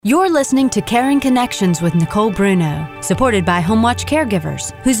You're listening to Caring Connections with Nicole Bruno, supported by HomeWatch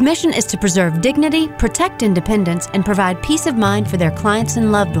Caregivers, whose mission is to preserve dignity, protect independence, and provide peace of mind for their clients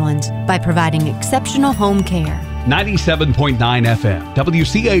and loved ones by providing exceptional home care. 97.9 FM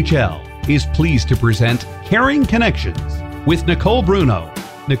WCHL is pleased to present Caring Connections with Nicole Bruno.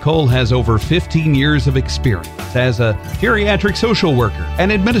 Nicole has over 15 years of experience as a geriatric social worker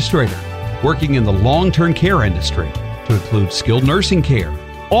and administrator, working in the long-term care industry to include skilled nursing care,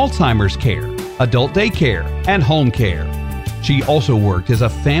 Alzheimer's care, adult daycare, and home care. She also worked as a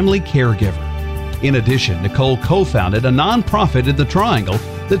family caregiver. In addition, Nicole co-founded a nonprofit in the Triangle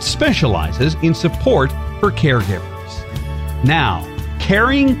that specializes in support for caregivers. Now,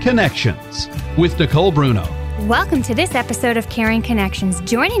 Caring Connections with Nicole Bruno. Welcome to this episode of Caring Connections.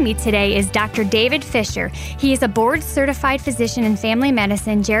 Joining me today is Dr. David Fisher. He is a board-certified physician in family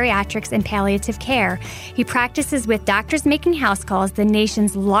medicine, geriatrics, and palliative care. He practices with Doctors Making House Calls, the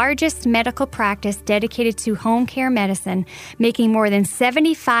nation's largest medical practice dedicated to home care medicine, making more than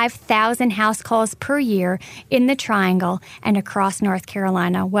 75,000 house calls per year in the Triangle and across North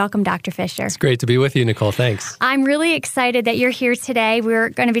Carolina. Welcome, Dr. Fisher. It's great to be with you, Nicole. Thanks. I'm really excited that you're here today. We're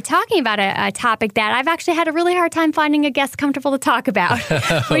going to be talking about a topic that I've actually had a really hard time finding a guest comfortable to talk about,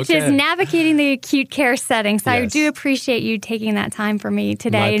 which is navigating the acute care setting. So yes. I do appreciate you taking that time for me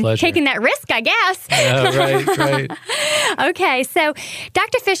today and taking that risk, I guess. Right. Okay, so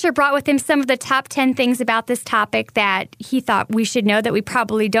Dr. Fisher brought with him some of the top 10 things about this topic that he thought we should know that we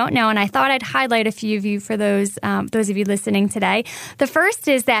probably don't know, and I thought I'd highlight a few of you for those of you listening today. The first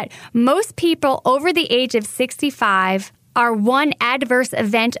is that most people over the age of 65 are one adverse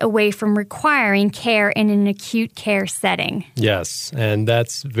event away from requiring care in an acute care setting. Yes, and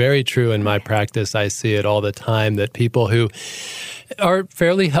that's very true in my practice. I see it all the time that people who are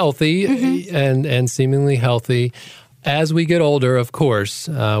fairly healthy and seemingly healthy, as we get older, of course,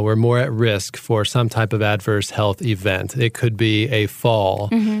 we're more at risk for some type of adverse health event. It could be a fall,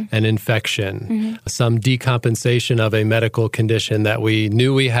 an infection, some decompensation of a medical condition that we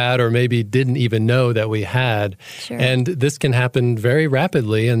knew we had or maybe didn't even know that we had. Sure. And this can happen very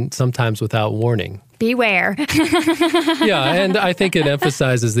rapidly and sometimes without warning. Beware. Yeah, and I think it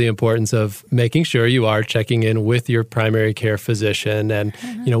emphasizes the importance of making sure you are checking in with your primary care physician. And,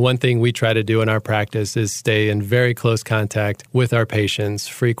 one thing we try to do in our practice is stay in very close contact with our patients,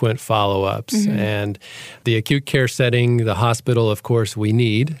 frequent follow-ups. And the acute care setting, the hospital, of course, we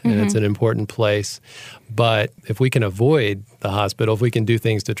need, and it's an important place. But if we can avoid the hospital, if we can do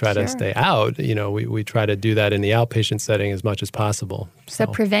things to try to stay out, we try to do that in the outpatient setting as much as possible. So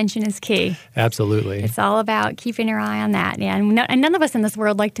prevention is key. Absolutely. It's all about keeping your eye on that. Yeah, and none of us in this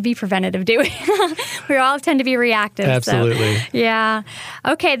world like to be preventative, do we? We all tend to be reactive. Absolutely. So, yeah.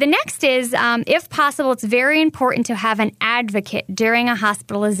 Okay, the next is, if possible, it's very important to have an advocate during a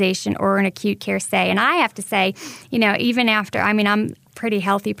hospitalization or an acute care stay. And I have to say, even after, I'm pretty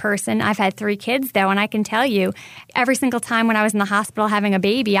healthy person. I've had 3 kids, though, and I can tell you, every single time when I was in the hospital having a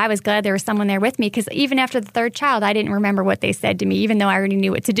baby, I was glad there was someone there with me, because even after the 3rd child, I didn't remember what they said to me, even though I already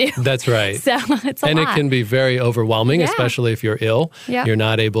knew what to do. That's right. So it's a lot. And it can be very overwhelming, especially if you're ill. Yeah. You're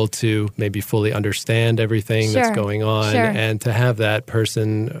not able to maybe fully understand everything that's going on. And to have that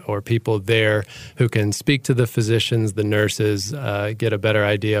person or people there who can speak to the physicians, the nurses, get a better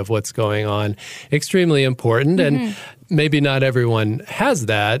idea of what's going on, extremely important. And maybe not everyone has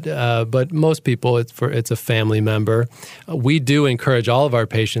that, but most people, it's a family member. We do encourage all of our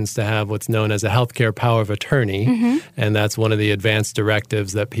patients to have what's known as a healthcare power of attorney, and that's one of the advanced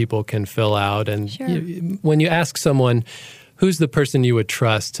directives that people can fill out. And when you ask someone, who's the person you would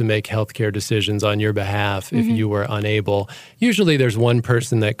trust to make healthcare decisions on your behalf if you were unable? Usually there's one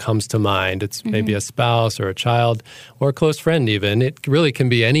person that comes to mind. It's maybe a spouse or a child or a close friend even. It really can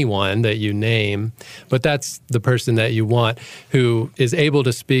be anyone that you name, but that's the person that you want who is able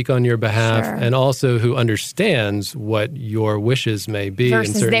to speak on your behalf and also who understands what your wishes may be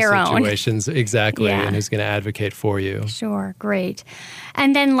versus in certain their situations. Own. Exactly, and who's going to advocate for you. Sure, great.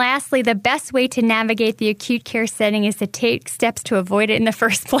 And then lastly, the best way to navigate the acute care setting is to take steps to avoid it in the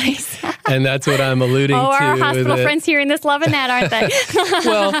first place. And that's what I'm alluding to. Our hospital friends hearing this loving that, aren't they?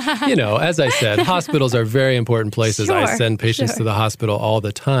 Well, as I said, hospitals are very important places. I send patients to the hospital all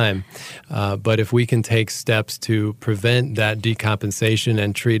the time. But if we can take steps to prevent that decompensation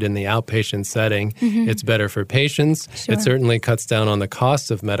and treat in the outpatient setting, it's better for patients. It certainly cuts down on the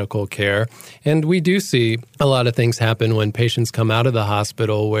cost of medical care. And we do see a lot of things happen when patients come out of the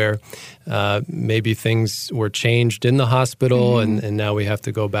hospital where maybe things were changed in the hospital and now we have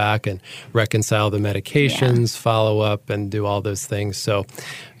to go back and reconcile the medications, follow up, and do all those things. So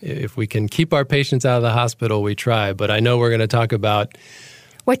if we can keep our patients out of the hospital, we try. But I know we're going to talk about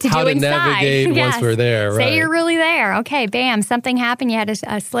what to how do to inside. navigate Yes. once we're there. Say right. you're really there. Okay, bam, something happened. You had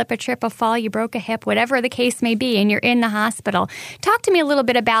a slip, a trip, a fall, you broke a hip, whatever the case may be, and you're in the hospital. Talk to me a little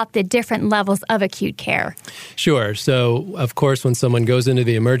bit about the different levels of acute care. Sure. So, of course, when someone goes into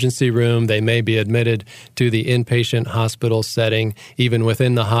the emergency room, they may be admitted to the inpatient hospital setting. Even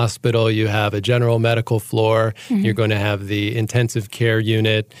within the hospital, you have a general medical floor. Mm-hmm. You're going to have the intensive care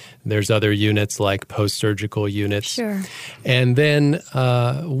unit. There's other units like post-surgical units. Sure. And then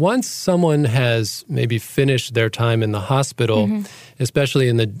once someone has maybe finished their time in the hospital, mm-hmm. especially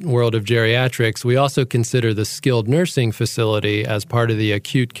in the world of geriatrics, we also consider the skilled nursing facility as part of the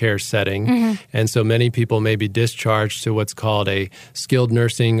acute care setting. Mm-hmm. And so many people may be discharged to what's called a skilled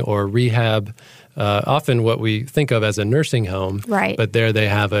nursing or rehab, often what we think of as a nursing home. Right. But there they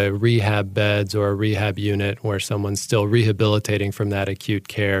have a rehab beds or a rehab unit where someone's still rehabilitating from that acute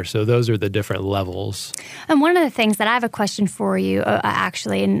care. So those are the different levels. And one of the things that I have a question for you,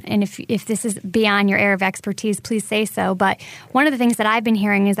 actually, and if this is beyond your area of expertise, please say so. But one of the things that I've been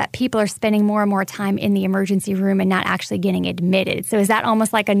hearing is that people are spending more and more time in the emergency room and not actually getting admitted. So is that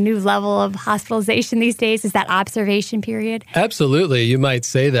almost like a new level of hospitalization these days? Is that observation period? Absolutely. You might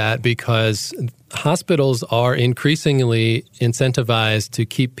say that because hospitals are increasingly incentivized to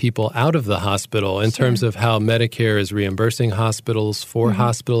keep people out of the hospital in terms of how Medicare is reimbursing hospitals for mm-hmm.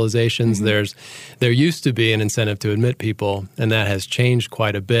 hospitalizations. Mm-hmm. There used to be an incentive to admit people, and that has changed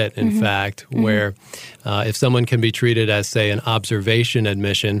quite a bit, in mm-hmm. fact, mm-hmm. where if someone can be treated as, say, an observation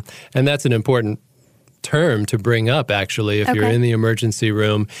admission, and that's an important term to bring up, actually, if you're in the emergency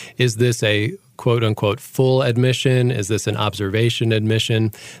room, is this a quote-unquote full admission? Is this an observation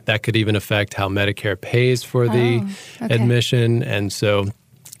admission? That could even affect how Medicare pays for the admission. And so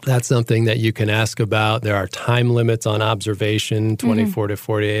that's something that you can ask about. There are time limits on observation, 24 to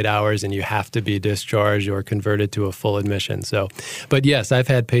 48 hours, and you have to be discharged or converted to a full admission. So, but yes, I've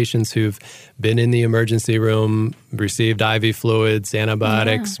had patients who've been in the emergency room, received IV fluids,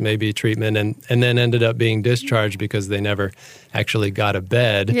 antibiotics, maybe treatment, and then ended up being discharged because they never actually got a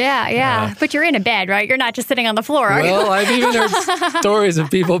bed. Yeah. But you're in a bed, right? You're not just sitting on the floor, are you? Well, I've even heard stories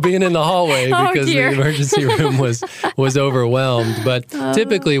of people being in the hallway because the emergency room was overwhelmed. But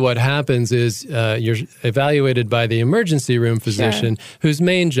typically what happens is you're evaluated by the emergency room physician whose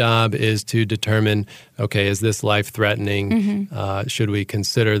main job is to determine, okay, is this life-threatening? Mm-hmm. Should we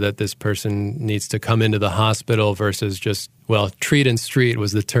consider that this person needs to come into the hospital versus just, treat and street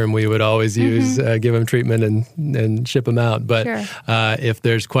was the term we would always use, give them treatment and ship them out. But if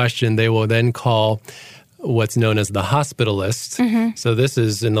there's question, they will then call what's known as the hospitalist. Mm-hmm. So this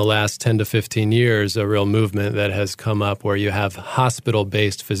is, in the last 10 to 15 years, a real movement that has come up where you have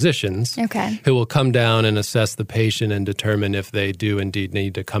hospital-based physicians who will come down and assess the patient and determine if they do indeed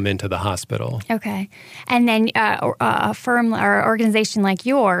need to come into the hospital. Okay. And then a firm or organization like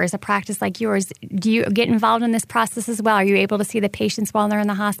yours, a practice like yours, do you get involved in this process as well? Are you able to see the patients while they're in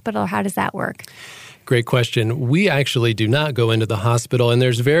the hospital, or how does that work? Great question. We actually do not go into the hospital, and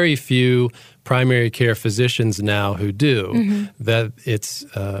there's very few primary care physicians now who do. Mm-hmm. That it's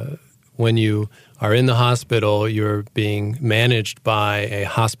when you are in the hospital, you're being managed by a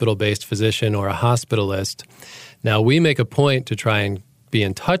hospital-based physician or a hospitalist. Now, we make a point to try and be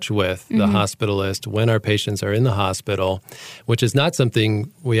in touch with the hospitalist when our patients are in the hospital, which is not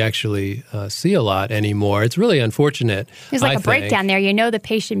something we actually see a lot anymore. It's really unfortunate. There's like a breakdown there. You know the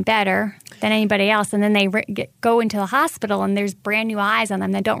patient better than anybody else, and then they go into the hospital and there's brand new eyes on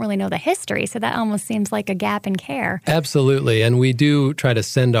them that don't really know the history. So that almost seems like a gap in care. Absolutely. And we do try to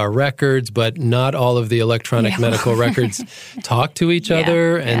send our records, but not all of the electronic medical records talk to each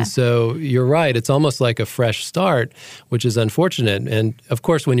other. And so you're right. It's almost like a fresh start, which is unfortunate. And of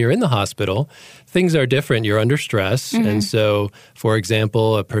course, when you're in the hospital, things are different. You're under stress. Mm-hmm. And so, for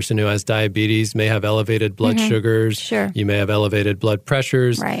example, a person who has diabetes may have elevated blood sugars. Sure. You may have elevated blood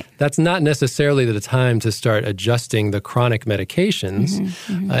pressures. Right. That's not necessarily the time to start adjusting the chronic medications.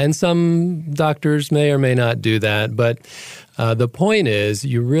 Mm-hmm. Mm-hmm. And some doctors may or may not do that. But the point is,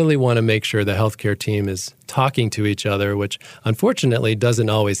 you really want to make sure the healthcare team is talking to each other, which unfortunately doesn't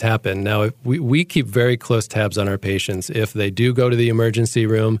always happen. Now, we keep very close tabs on our patients. If they do go to the emergency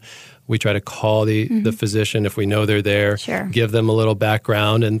room, we try to call the physician if we know they're there, give them a little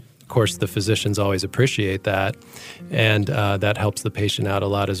background, and of course, the physicians always appreciate that, and that helps the patient out a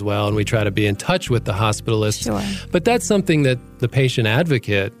lot as well. And we try to be in touch with the hospitalist. Sure. But that's something that the patient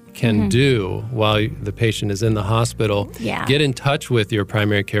advocate can do while the patient is in the hospital. Yeah. Get in touch with your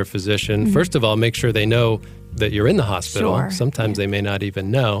primary care physician. First of all, make sure they know that you're in the hospital. Sure. Sometimes they may not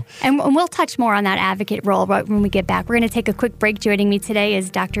even know. And we'll touch more on that advocate role right when we get back. We're going to take a quick break. Joining me today is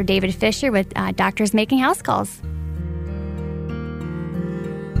Dr. David Fisher with Doctors Making House Calls.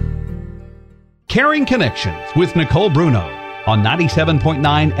 Caring Connections with Nicole Bruno on 97.9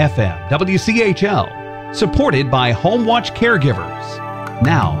 FM WCHL, supported by HomeWatch Caregivers.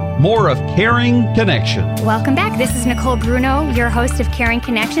 Now, more of Caring Connections. Welcome back. This is Nicole Bruno, your host of Caring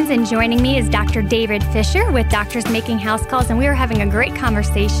Connections, and joining me is Dr. David Fisher with Doctors Making House Calls, and we are having a great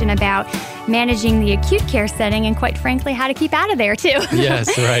conversation about managing the acute care setting and, quite frankly, how to keep out of there, too.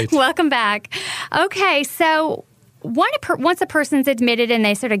 Yes, right. Welcome back. Okay, so once a person's admitted and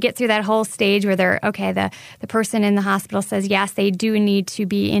they sort of get through that whole stage where they're, okay, the person in the hospital says, yes, they do need to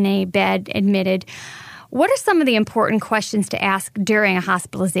be in a bed admitted, what are some of the important questions to ask during a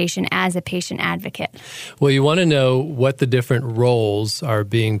hospitalization as a patient advocate? Well, you want to know what the different roles are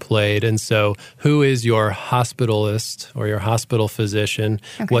being played. And so who is your hospitalist or your hospital physician?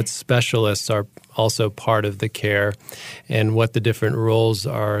 Okay. What specialists are also part of the care and what the different roles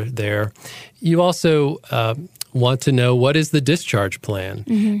are there. You also want to know what is the discharge plan.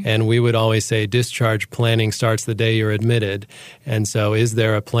 Mm-hmm. And we would always say discharge planning starts the day you're admitted. And so is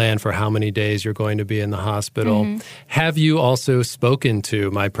there a plan for how many days you're going to be in the hospital? Mm-hmm. Have you also spoken to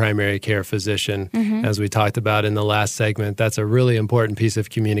my primary care physician? Mm-hmm. As we talked about in the last segment, that's a really important piece of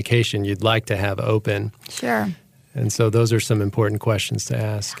communication you'd like to have open. Sure. And so those are some important questions to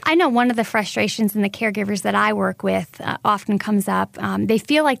ask. I know one of the frustrations in the caregivers that I work with often comes up. They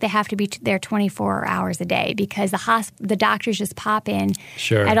feel like they have to be there 24 hours a day because the doctors just pop in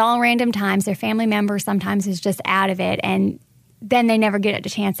at all random times. Their family member sometimes is just out of it, and then they never get a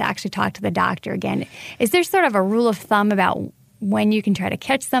chance to actually talk to the doctor again. Is there sort of a rule of thumb about when you can try to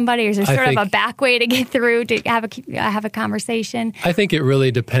catch somebody, or is there sort of a back way to get through to have a conversation? I think it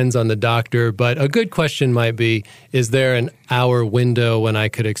really depends on the doctor, but a good question might be, is there an hour window when I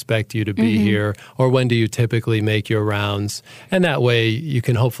could expect you to be mm-hmm. here, or when do you typically make your rounds? And that way you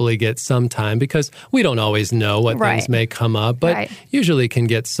can hopefully get some time, because we don't always know what things may come up, but usually can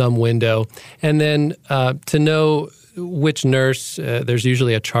get some window. And then to know which nurse, there's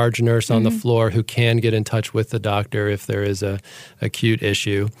usually a charge nurse on the floor who can get in touch with the doctor if there is a acute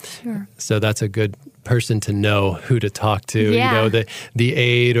issue. Sure. So that's a good person to know who to talk to. Yeah. You know, the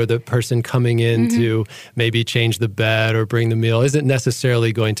aide or the person coming in to maybe change the bed or bring the meal isn't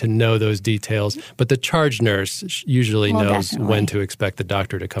necessarily going to know those details, but the charge nurse usually knows when to expect the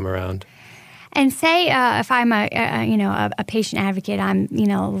doctor to come around. And say if I'm a patient advocate, I'm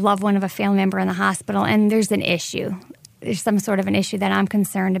a loved one of a family member in the hospital, and there's an issue. There's some sort of an issue that I'm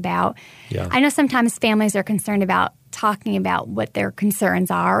concerned about. Yeah. I know sometimes families are concerned about talking about what their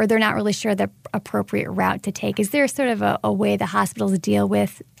concerns are, or they're not really sure the appropriate route to take. Is there sort of a way the hospitals deal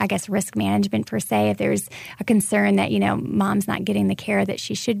with, I guess, risk management per se, if there's a concern that, mom's not getting the care that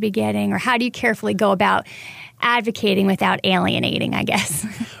she should be getting? Or how do you carefully go about advocating without alienating, I guess?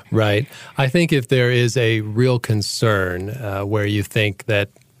 Right. I think if there is a real concern where you think that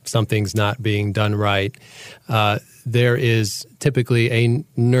something's not being done right, there is typically a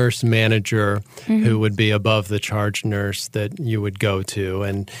nurse manager who would be above the charge nurse that you would go to.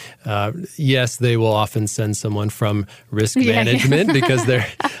 And yes, they will often send someone from risk management because their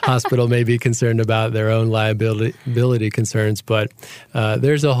hospital may be concerned about their own liability concerns. But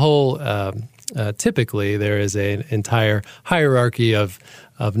there's a whole, typically there is an entire hierarchy of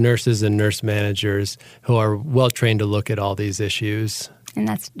nurses and nurse managers who are well trained to look at all these issues. And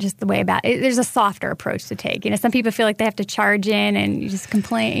that's just the way about it. There's a softer approach to take. Some people feel like they have to charge in and you just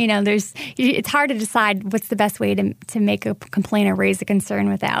complain. It's hard to decide what's the best way to make a complaint or raise a concern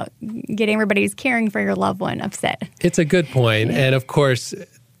without getting everybody who's caring for your loved one upset. It's a good point. And of course,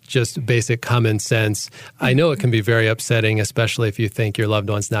 just basic common sense. I know it can be very upsetting, especially if you think your loved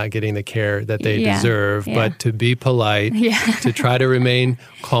one's not getting the care that they deserve. Yeah. But to be polite, to try to remain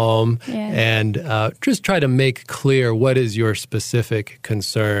calm, and just try to make clear what is your specific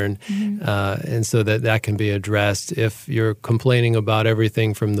concern, and so that can be addressed. If you're complaining about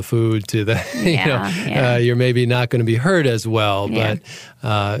everything from the food to the, you're maybe not going to be heard as well. Yeah.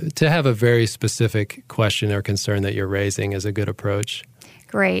 But to have a very specific question or concern that you're raising is a good approach.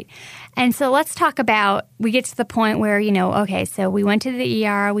 Great. And so let's talk about, we get to the point where, okay, so we went to the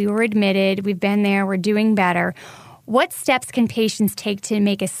ER, we were admitted, we've been there, we're doing better. What steps can patients take to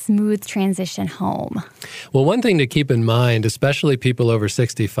make a smooth transition home? Well, one thing to keep in mind, especially people over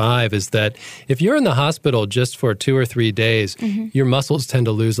 65, is that if you're in the hospital just for 2 or 3 days, your muscles tend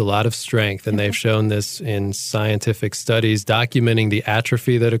to lose a lot of strength. And they've shown this in scientific studies documenting the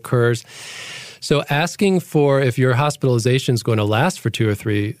atrophy that occurs. So asking for, if your hospitalization is going to last for 2 or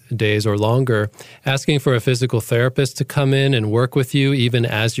 3 days or longer, asking for a physical therapist to come in and work with you even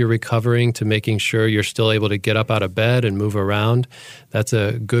as you're recovering, to making sure you're still able to get up out of bed and move around, that's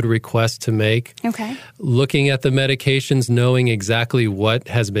a good request to make. Okay. Looking at the medications, knowing exactly what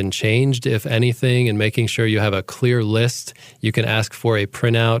has been changed, if anything, and making sure you have a clear list. You can ask for a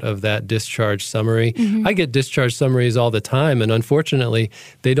printout of that discharge summary. Mm-hmm. I get discharge summaries all the time, and unfortunately,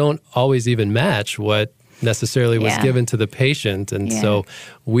 they don't always even match what necessarily was given to the patient. And so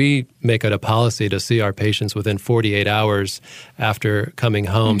we make it a policy to see our patients within 48 hours after coming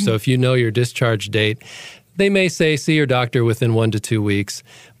home. Mm-hmm. So if you know your discharge date, they may say, see your doctor within 1 to 2 weeks.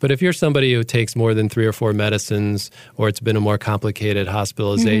 But if you're somebody who takes more than 3 or 4 medicines, or it's been a more complicated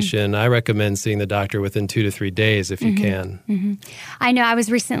hospitalization, I recommend seeing the doctor within 2 to 3 days if you can. Mm-hmm. I know I was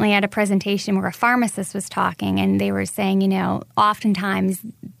recently at a presentation where a pharmacist was talking, and they were saying, oftentimes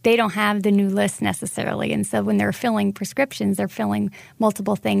they don't have the new list necessarily. And so when they're filling prescriptions, they're filling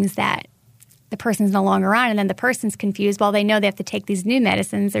multiple things that the person's no longer on, and then the person's confused. While they know they have to take these new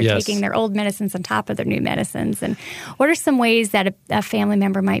medicines, they're taking their old medicines on top of their new medicines. And what are some ways that a family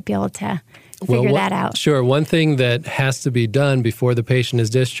member might be able to figure that out? Sure. One thing that has to be done before the patient is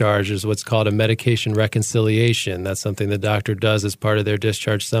discharged is what's called a medication reconciliation. That's something the doctor does as part of their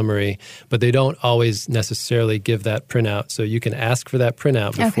discharge summary, but they don't always necessarily give that printout. So you can ask for that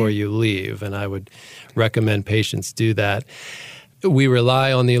printout before you leave, and I would recommend patients do that. We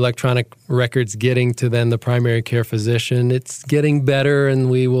rely on the electronic records getting to then the primary care physician. It's getting better, and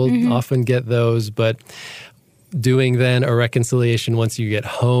we will often get those, but doing then a reconciliation once you get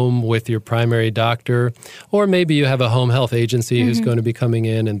home with your primary doctor, or maybe you have a home health agency who's going to be coming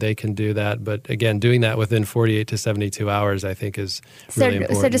in and they can do that. But again, doing that within 48 to 72 hours, I think, is really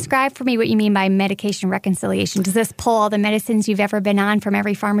important. So describe for me what you mean by medication reconciliation. Does this pull all the medicines you've ever been on from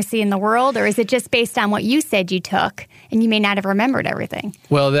every pharmacy in the world, or is it just based on what you said you took and you may not have remembered everything?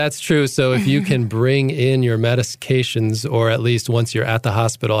 Well, that's true. So if you can bring in your medications, or at least once you're at the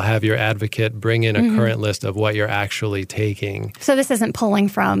hospital, have your advocate bring in a current list of what you're actually taking. So this isn't pulling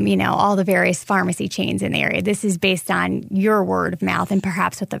from, all the various pharmacy chains in the area. This is based on your word of mouth and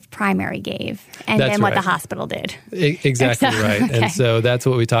perhaps what the primary gave and then what the hospital did. Exactly right. Okay. And so that's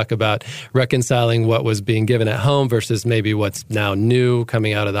what we talk about, reconciling what was being given at home versus maybe what's now new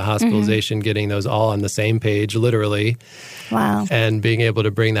coming out of the hospitalization, getting those all on the same page, literally. Wow. And being able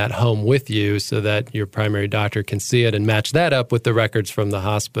to bring that home with you so that your primary doctor can see it and match that up with the records from the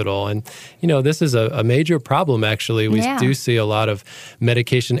hospital. And, this is a major problem, actually. We do see a lot of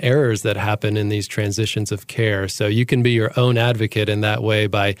medication errors that happen in these transitions of care. So you can be your own advocate in that way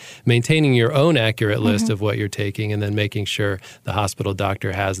by maintaining your own accurate list of what you're taking, and then making sure the hospital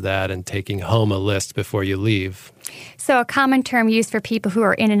doctor has that, and taking home a list before you leave. So a common term used for people who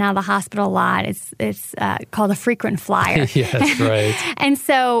are in and out of the hospital a lot is called a frequent flyer. Yes, right. And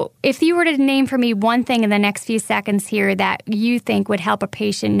so if you were to name for me one thing in the next few seconds here that you think would help a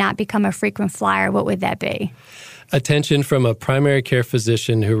patient not become a frequent flyer, what would that be? Attention from a primary care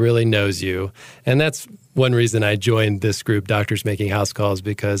physician who really knows you. And that's one reason I joined this group, Doctors Making House Calls,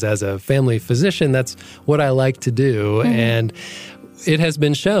 because as a family physician, that's what I like to do. And it has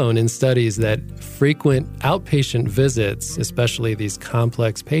been shown in studies that frequent outpatient visits, especially these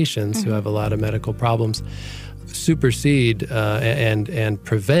complex patients who have a lot of medical problems, supersede and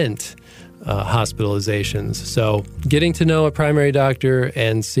prevent hospitalizations. So getting to know a primary doctor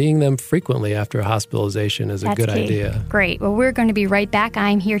and seeing them frequently after hospitalization is a good idea. Great. Well, we're going to be right back.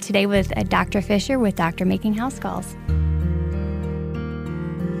 I'm here today with Dr. Fisher with Dr. Making House Calls.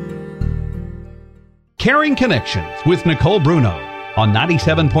 Caring Connections with Nicole Bruno on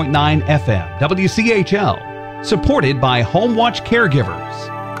 97.9 FM WCHL, supported by Home Watch Caregivers.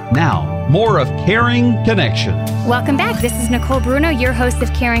 Now, more of Caring Connections. Welcome back. This is Nicole Bruno, your host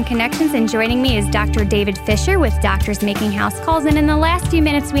of Caring Connections, and joining me is Dr. David Fisher with Doctors Making House Calls. And in the last few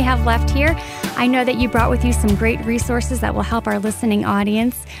minutes we have left here, I know that you brought with you some great resources that will help our listening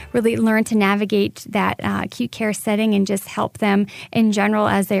audience really learn to navigate that acute care setting and just help them in general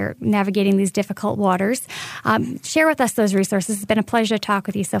as they're navigating these difficult waters. Share with us those resources. It's been a pleasure to talk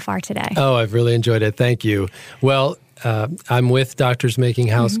with you so far today. Oh, I've really enjoyed it. Thank you. Well, I'm with Doctors Making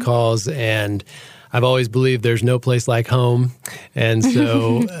House Calls, and I've always believed there's no place like home. And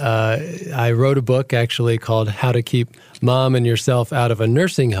so I wrote a book actually called How to Keep Mom and Yourself Out of a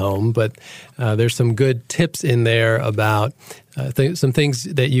Nursing Home. But there's some good tips in there about some things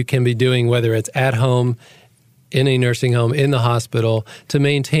that you can be doing, whether it's at home, in a nursing home, in the hospital, to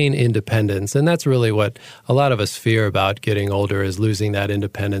maintain independence. And that's really what a lot of us fear about getting older, is losing that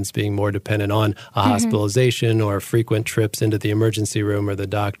independence, being more dependent on a hospitalization or frequent trips into the emergency room or the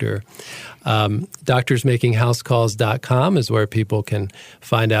doctor. DoctorsMakingHouseCalls.com is where people can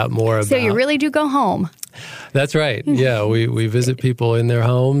find out more about. So you really do go home. That's right. Yeah, we visit people in their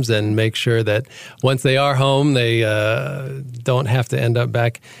homes and make sure that once they are home, they don't have to end up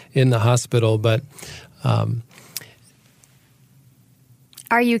back in the hospital. But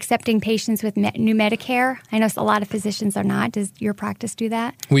are you accepting patients with new Medicare? I know a lot of physicians are not. Does your practice do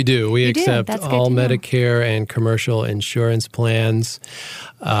that? We do. We accept all Medicare and commercial insurance plans.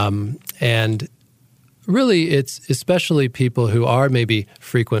 And really, it's especially people who are maybe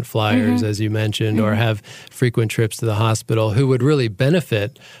frequent flyers, as you mentioned, or have frequent trips to the hospital, who would really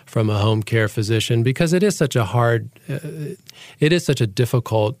benefit from a home care physician, because it is such a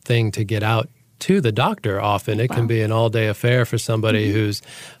difficult thing to get out to the doctor often. It can be an all-day affair for somebody who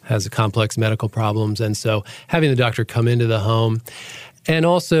has complex medical problems. And so having the doctor come into the home. And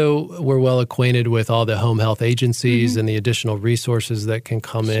also, we're well acquainted with all the home health agencies and the additional resources that can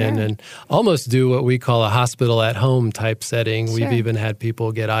come in and almost do what we call a hospital-at-home type setting. We've even had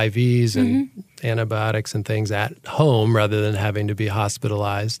people get IVs and antibiotics and things at home rather than having to be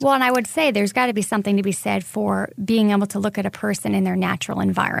hospitalized. Well, and I would say there's got to be something to be said for being able to look at a person in their natural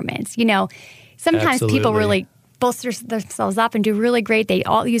environment. You know, sometimes people really bolster themselves up and do really great. They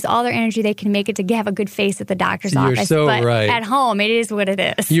all use all their energy they can make it to have a good face at the doctor's office. You're so but right. At home, it is what it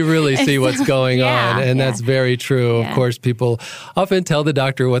is. You really see what's going on, and that's very true. Of course, people often tell the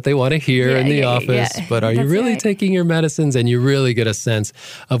doctor what they want to hear in the office, but are you really taking your medicines? And you really get a sense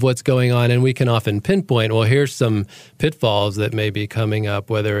of what's going on, and we can often pinpoint, well, here's some pitfalls that may be coming up,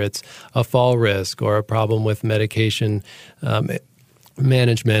 whether it's a fall risk or a problem with medication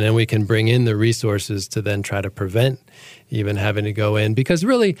management, and we can bring in the resources to then try to prevent even having to go in. Because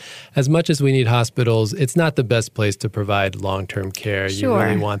really, as much as we need hospitals, it's not the best place to provide long-term care. You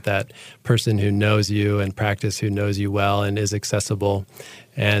really want that person who knows you and practice who knows you well and is accessible.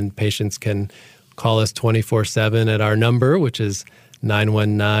 And patients can call us 24/7 at our number, which is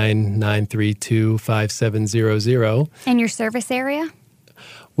 919-932-5700. And your service area?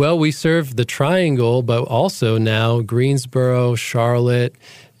 Well, we serve the Triangle, but also now Greensboro, Charlotte,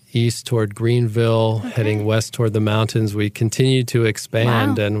 east toward Greenville, heading west toward the mountains. We continue to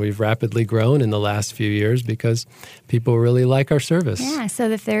expand, and we've rapidly grown in the last few years because people really like our service. Yeah, so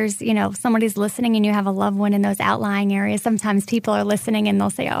if there's, somebody's listening and you have a loved one in those outlying areas, sometimes people are listening and they'll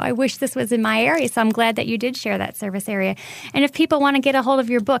say, oh, I wish this was in my area. So I'm glad that you did share that service area. And if people want to get a hold of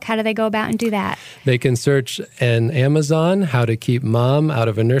your book, how do they go about and do that? They can search in Amazon, How to Keep Mom Out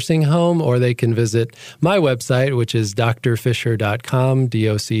of a Nursing Home, or they can visit my website, which is drfisher.com,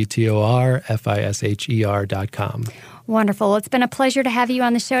 DoctorFisher.com. Wonderful. Well, it's been a pleasure to have you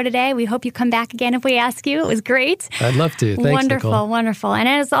on the show today. We hope you come back again if we ask you. It was great. I'd love to. Thanks, wonderful, Nicole. Wonderful. And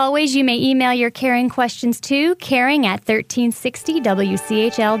as always, you may email your caring questions to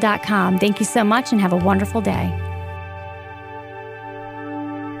caring@1360wchl.com. Thank you so much and have a wonderful day.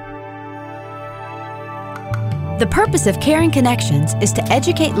 The purpose of Caring Connections is to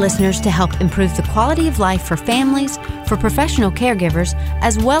educate listeners to help improve the quality of life for families, for professional caregivers,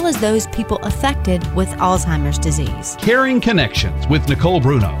 as well as those people affected with Alzheimer's disease. Caring Connections with Nicole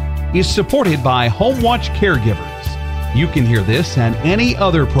Bruno is supported by HomeWatch Caregivers. You can hear this and any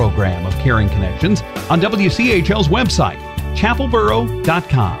other program of Caring Connections on WCHL's website,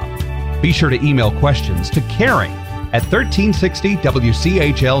 chapelboro.com. Be sure to email questions to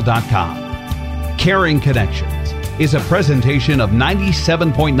caring@1360wchl.com. Caring Connections is a presentation of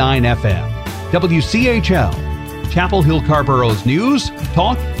 97.9 FM, WCHL, Chapel Hill Carborough's news,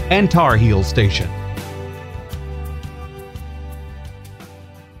 talk, and Tar Heel station.